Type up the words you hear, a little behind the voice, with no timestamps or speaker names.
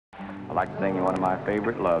I'd like to sing you one of my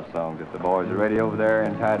favorite love songs. If the boys are ready over there,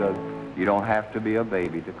 entitled, You Don't Have to Be a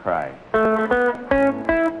Baby to Cry. You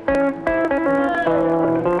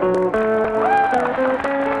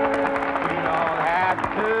don't have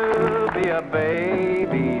to be a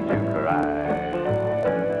baby to cry.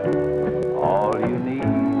 All you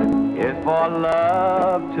need is for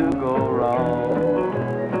love to go wrong.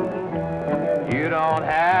 You don't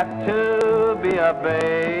have to be a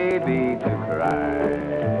baby to cry,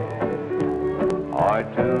 or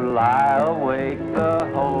to lie awake the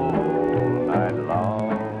whole night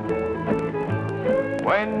long.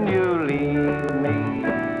 When you leave me,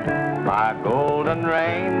 my golden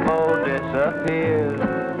rainbow disappears.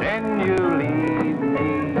 Then you leave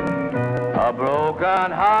me a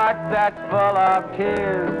broken heart that's full of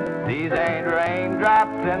tears. These ain't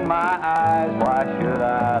raindrops in my eyes, why should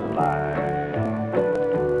I lie?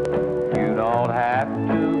 You don't have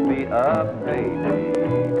to be a baby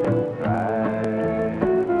to cry.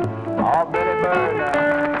 Oh, Billy Bird now.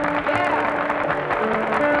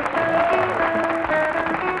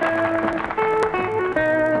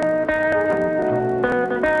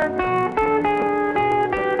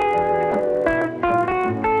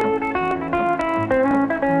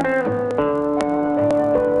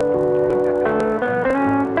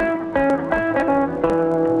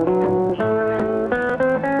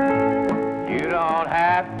 You don't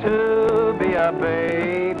have to be a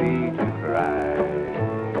baby to cry.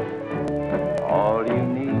 All you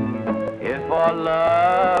need is for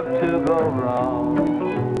love to go wrong.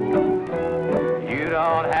 You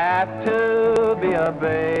don't have to be a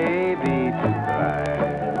baby to cry,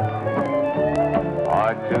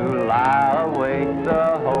 or to lie awake the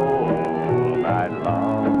whole night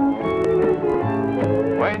long.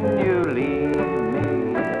 When you leave me,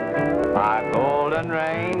 my golden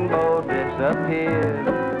rainbow disappears.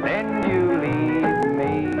 Then you leave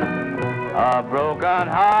me a broken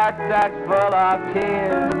heart that's full of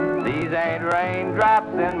tears. These ain't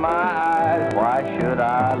raindrops in my eyes, why should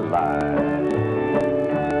I lie?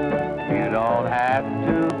 You don't have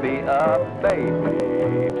to be a baby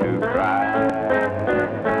to cry.